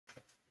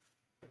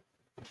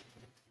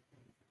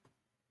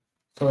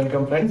So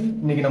welcome friends.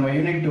 இன்னைக்கு நம்ம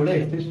unit 2 ல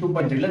exercise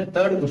 2.3 ல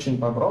third question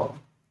பார்க்கறோம்.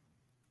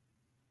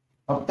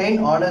 Obtain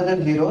all other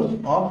zeros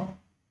of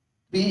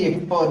 3x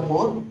power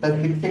 4 plus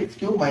 6x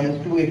cube minus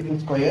 2x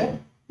square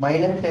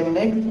minus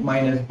 10x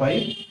minus 5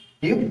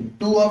 if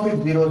two of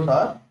its zeros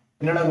are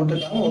என்னடா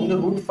கொடுத்திருக்காங்க ஒன்னு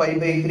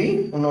 √5/3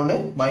 இன்னொன்னு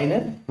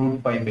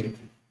 -√5/3.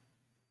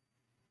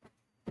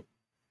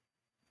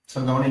 So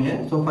கவனிங்க.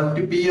 So first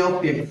p of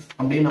x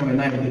அப்படி நம்ம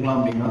என்ன எடுத்துக்கலாம்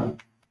அப்படினா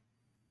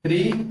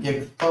 3x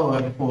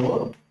power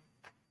 4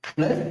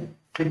 plus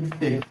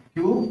 6x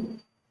cube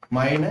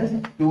minus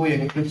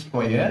 2x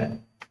square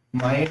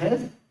minus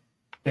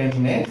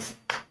 10x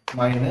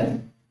minus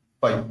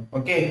 5.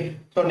 Okay.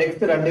 So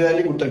next ரெண்டு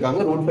வேல்யூ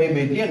கொடுத்திருக்காங்க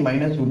 √5/3 and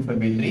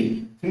 -√5/3.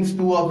 Since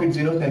two of its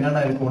zeros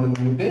என்னன்னா இருக்கு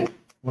உங்களுக்கு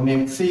ஒன்னு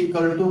x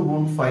equal to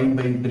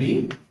 √5/3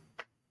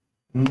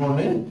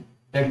 இன்னொன்னு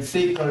x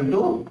equal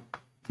to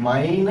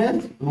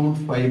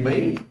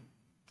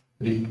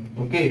 -√5/3.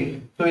 Okay.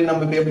 So இது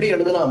நமக்கு எப்படி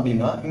எழுதலாம்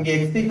அப்படினா இங்க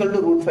x equal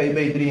to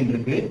 √5/3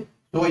 இருக்கு.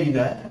 So இத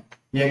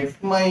x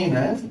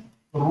minus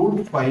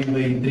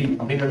 √5/3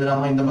 அப்படி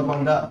எழுதலாமா இந்த பக்கம்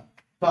வந்தா.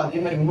 So அதே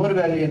மாதிரி இன்னொரு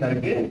வேல்யூ என்ன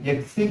இருக்கு x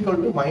equal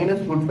to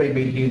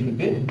 -√5/3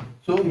 இருக்கு.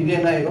 So இது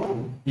என்ன ஆயிடும்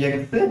x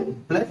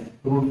plus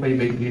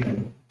 √5/3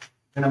 ஆயிடும்.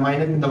 ஏன்னா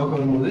மைனஸ் இந்த பக்கம்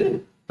வரும்போது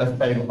பிளஸ்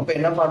ஆயிடும். அப்ப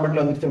என்ன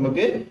ஃபார்மட்ல வந்துச்சு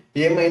நமக்கு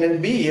a minus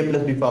b a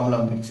plus b formula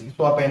வந்துருச்சு.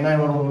 So அப்ப என்ன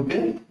வரும் உங்களுக்கு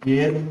a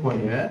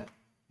square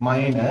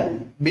minus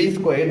b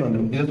square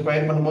வந்துரும். இது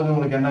ஸ்கொயர் பண்ணும்போது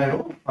உங்களுக்கு என்ன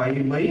ஆயிடும்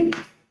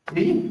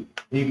 5/3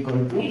 equal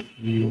to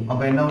 0.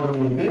 அப்ப என்ன வரும்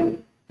உங்களுக்கு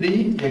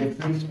 3x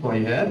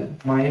square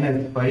minus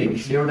 5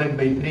 divided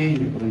by 3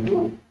 equal to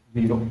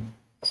 0.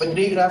 அப்ப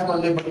 3 கிராஸ்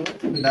மல்டிப்ளை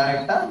பண்ணும்போது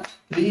டைரக்ட்டா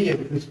 3x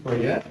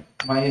square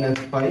minus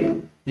 5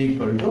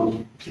 equal to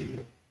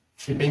 0.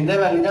 இப்போ இந்த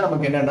வேல்யூ தான்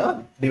நமக்கு என்னன்னா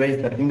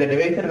டிவைசர். இந்த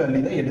டிவைசர்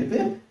வேல்யூ தான் எடுத்து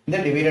இந்த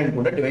டிவிடெண்ட்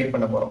கூட டிவைட்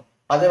பண்ண போறோம்.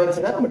 அதை வச்சு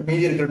தான் நம்ம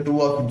மீதி இருக்கிற 2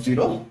 of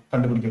 0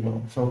 கண்டுபிடிக்க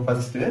போறோம். So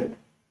first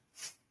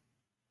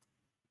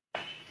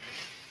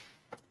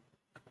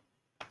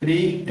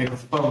 3x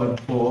power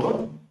 4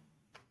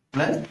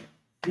 plus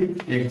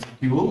 6x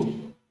cube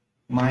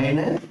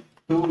minus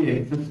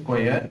 2x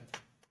square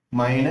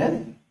minus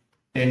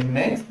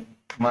 10x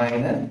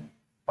minus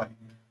 5.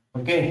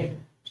 Okay.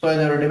 So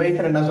இதோட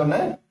டிவைசர் என்ன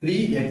சொன்னேன்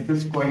 3x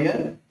square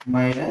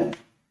minus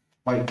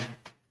 5.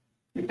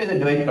 இப்போ இதை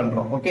டிவைட்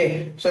பண்றோம். ஓகே.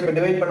 சோ இப்போ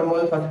டிவைட்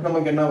பண்ணும்போது ஃபர்ஸ்ட்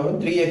நமக்கு என்ன வரும்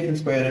 3x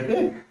square இருக்கு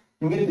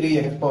இங்க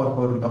 3x power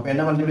 4 இருக்கு. அப்ப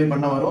என்ன மல்டிப்ளை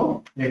பண்ணா வரும்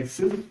x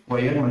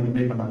square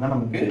மல்டிப்ளை பண்ணாங்க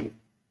நமக்கு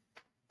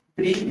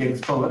 3x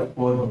power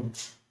 4 வரும்.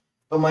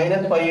 So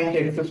 -5 into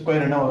x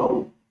square என்ன வரும்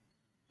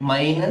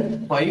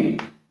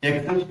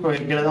 -5x square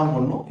கீழ தான்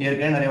போடணும்.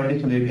 ஏற்கனவே நிறைய வாட்டி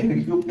சொல்லியிருக்கேன் இந்த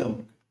கியூப் டேர்ம்.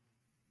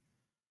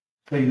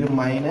 So இது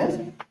மைனஸ்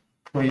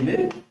so இது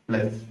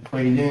பிளஸ் so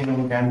இது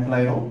நமக்கு கேன்சல்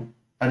ஆயிரும்.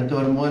 அடுத்து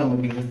வரும்போது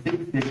நமக்கு இங்க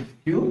 6x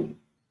cube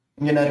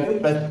இங்க என்ன இருக்கு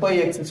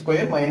 +5x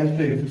square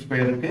 -2x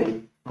square இருக்கு.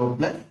 so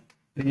plus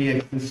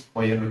 3x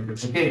square இருக்கு.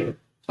 ஓகே.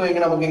 so இங்க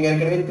நமக்கு இங்க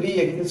ஏற்கனவே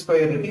 3x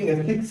square இருக்கு இங்க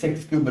 6x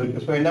cube இருக்கு.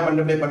 so என்ன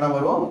மல்டிப்ளை பண்ணா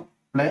வரும்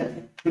plus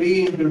 3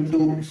 into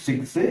 2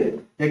 6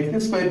 x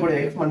square கூட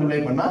x மல்டிப்ளை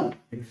பண்ணா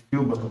x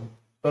cube வரும்.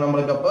 so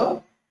நமக்கு அப்ப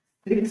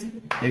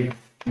 6x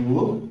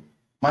cube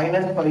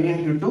minus 5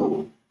 into 2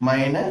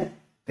 minus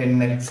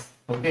 10x.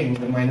 Okay இங்க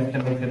minus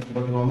 10x எடுத்து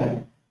போட்டுக்கோங்க.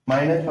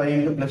 minus 5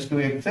 into plus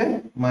 2x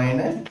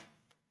minus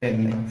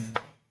 10x.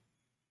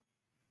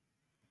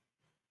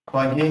 so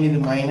again இது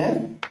minus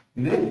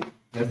இது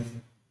plus.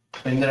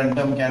 so இந்த ரெண்டு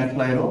டேர்ம்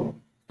கேன்சல் ஆயிரும்.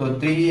 so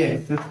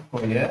 3x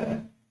square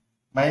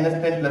minus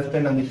 10 plus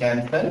 10 வந்து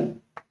cancel.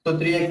 so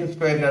 3x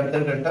square அடுத்த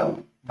டேர்ம்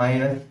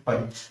minus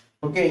 5.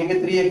 ஓகே இங்க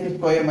 3x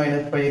square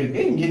minus 5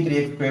 இருக்கு இங்க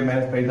 3x square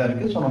minus 5 தான்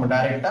இருக்கு. so நம்ம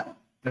டைரக்ட்டா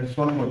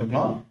 +1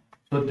 போட்டுக்கலாம்.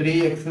 so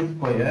 3x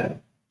square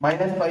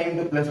minus 5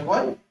 into plus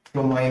 1 so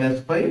minus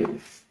 5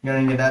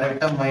 இங்க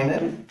டைரக்ட்டா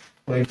minus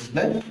 5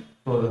 plus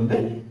 4 வந்து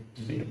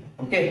 0.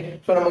 ஓகே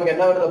so நமக்கு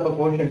என்ன வருது அப்ப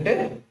quotient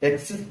x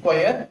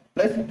square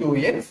plus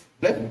 2x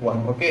plus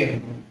 1. Okay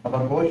அப்ப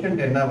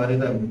கோஷன்ட் என்ன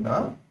வருது அப்படினா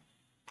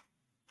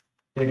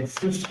x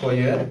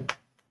square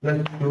plus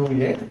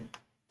 2x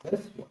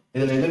plus 1.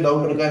 இதுல எது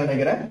டவுட் இருக்கா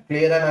நினைக்கிறேன்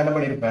கிளியரா நான் என்ன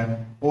பண்ணிருப்பேன்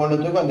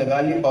ஒவ்வொன்றுக்கும் அந்த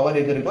வேல்யூ பவர்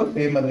எது இருக்கோ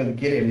சேம் அதுக்கு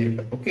கீழே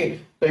எழுதிருப்பேன். Okay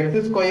so x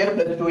square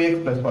plus 2x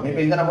plus 1.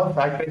 இப்போ இத நம்ம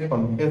ஃபேக்டரைஸ்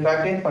பண்ணனும். இது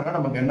ஃபேக்டரைஸ் பண்ணா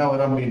நமக்கு என்ன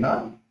வரும் அப்படினா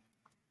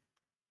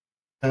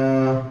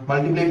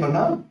மல்டிப்ளை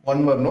பண்ணா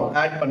 1 வரணும்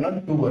ஆட் பண்ணா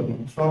 2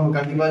 வரணும். சோ நமக்கு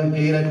கண்டிப்பா இது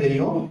கிளியரா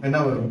தெரியும் என்ன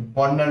வரும்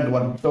 1 and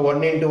 1. so 1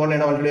 into 1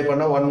 என்ன மல்டிப்ளை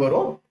பண்ணா 1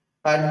 வரும்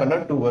ஆட் பண்ணா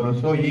 2 வரும்.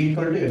 so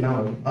equal to என்ன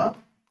வரும்னா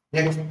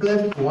x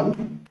plus 1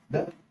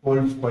 the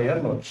whole square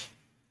வரும்.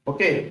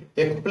 Okay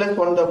x plus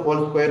 1 the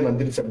whole square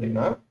வந்துருச்சு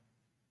அப்படினா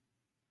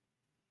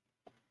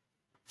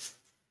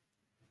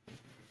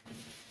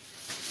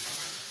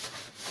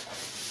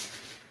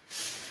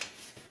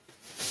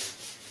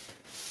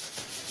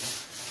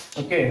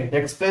okay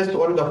x plus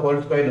 1 the whole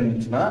square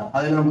வந்துச்சுனா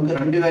அதுல நமக்கு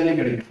ரெண்டு வேல்யூ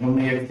கிடைக்கும்.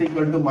 ஒன்னு x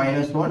equal to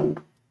 -1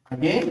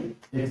 again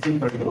x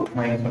equal to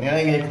 -1. ஏன்னா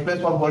இங்க x plus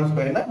 1 whole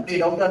square னா இப்படி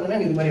டவுட் ஆகுதுன்னா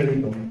இது மாதிரி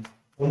எழுதிக்கோங்க.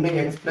 ஒன்னு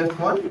x plus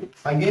 1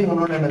 again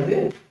இன்னொன்னு என்னது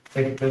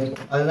x plus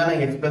 1. அதுதான்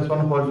நான் x plus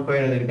 1 whole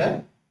square எழுதிருக்கேன்.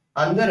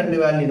 அந்த ரெண்டு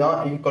வேல்யூ தான்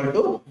ஈக்குவல்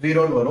டு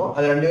 0 வரும்.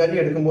 அது ரெண்டு வேல்யூ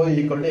எடுக்கும்போது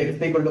equal to x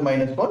equal to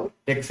 -1,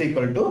 x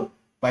equal to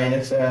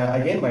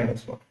again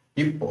 -1.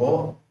 இப்போ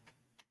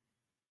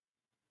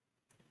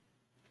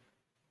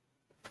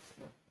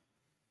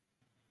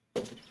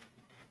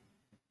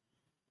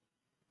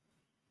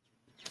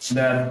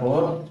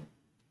therefore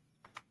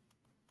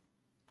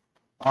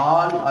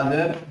all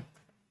other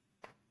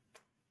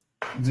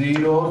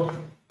zeros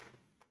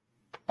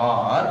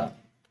are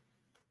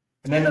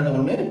என்னது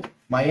ஒண்ணு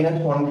 -1,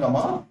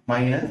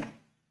 -1.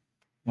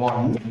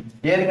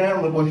 ஏற்கனவே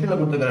நம்ம क्वेश्चनல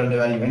கொடுத்திருக்கிற ரெண்டு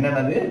வேல்யூ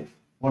என்னது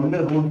ஒன்னு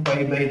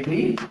 √5/3,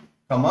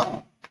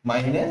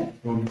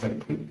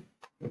 -√5/3.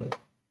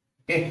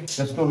 ஓகே,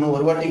 ஜஸ்ட்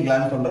ஒரு வாட்டி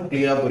கிளான்ஸ் பண்றேன்,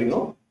 கிளியரா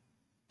புரியும்.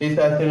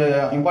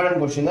 இம்பார்ட்டன்ட்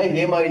क्वेश्चन தான்.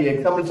 இதே மாதிரி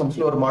எக்ஸாம்பிள்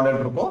சம்ஸ்ல ஒரு மாடல்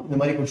இருக்கும். இந்த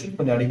மாதிரி क्वेश्चन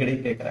கொஞ்சம் அடிக்கடி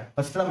கேட்கறேன்.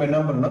 ஃபர்ஸ்ட் நம்ம என்ன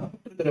பண்ணணும்,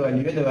 கொடுத்திருக்கிற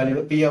வேல்யூ இந்த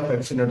வேல்யூவை p of x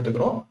ன்னு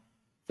எடுத்துக்கிறோம்.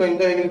 சோ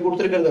இந்த எங்களுக்கு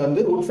கொடுத்திருக்கிறது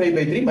வந்து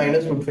 √5/3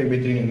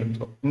 -√5/3 ன்னு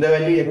எடுத்துக்கிறோம். இந்த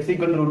வேல்யூ x =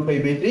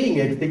 √5/3, இங்க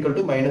x =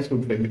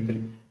 -√5/3.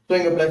 சோ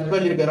இங்க பிளஸ்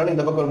வேல்யூ இருக்கறனால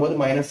இந்த பக்கம் வரும்போது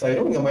மைனஸ்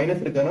ஆயிரும், இங்க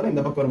மைனஸ் இருக்கறனால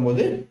இந்த பக்கம்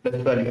வரும்போது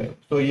பிளஸ் வேல்யூ ஆயிரும்.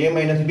 So a -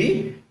 b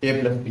a +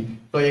 b.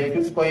 So x² -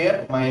 இது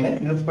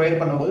ஸ்கொயர்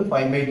பண்ணும்போது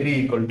 5/3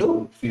 =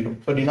 0.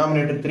 So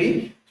denominator 3.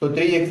 So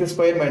 3x² -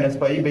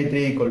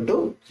 5/3 =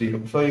 0.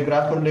 So இது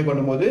கிராஸ் மல்டிப்ளை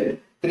பண்ணும்போது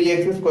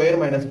 3x² -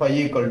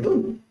 5 =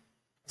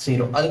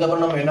 0.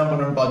 அதுக்கப்புறம் நம்ம என்ன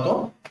பண்ணணும்னு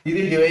பார்த்தோம், இது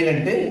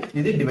டிவைடண்ட்,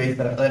 இது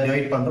டிவைசர், அதை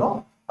டிவைட் பண்றோம்.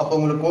 அப்போ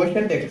உங்களுக்கு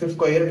கோஷன்ட் x²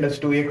 +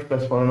 2x +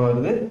 1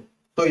 வருது.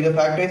 சோ இதை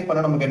ஃபேக்டரைஸ்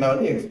பண்ணா நமக்கு என்ன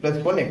வருது, x +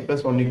 1 x +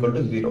 1 =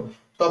 0.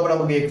 சோ அப்ப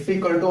நமக்கு x =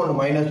 1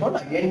 -1,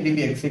 again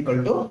திருப்பி x =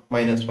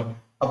 -1.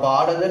 அப்ப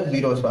ஆட் அதர்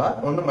ஜீரோஸ் ஆர்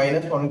ஒன்னு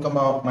 -1,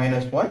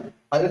 -1.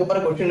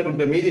 அதுக்கப்புறம் क्वेश्चनல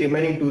கொடுத்த மீதி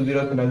ரிமைனிங் 2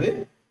 zeros என்னது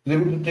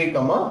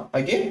 √3,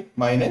 again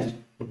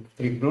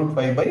 -√3,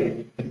 √5/3.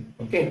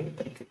 Okay,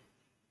 thank you.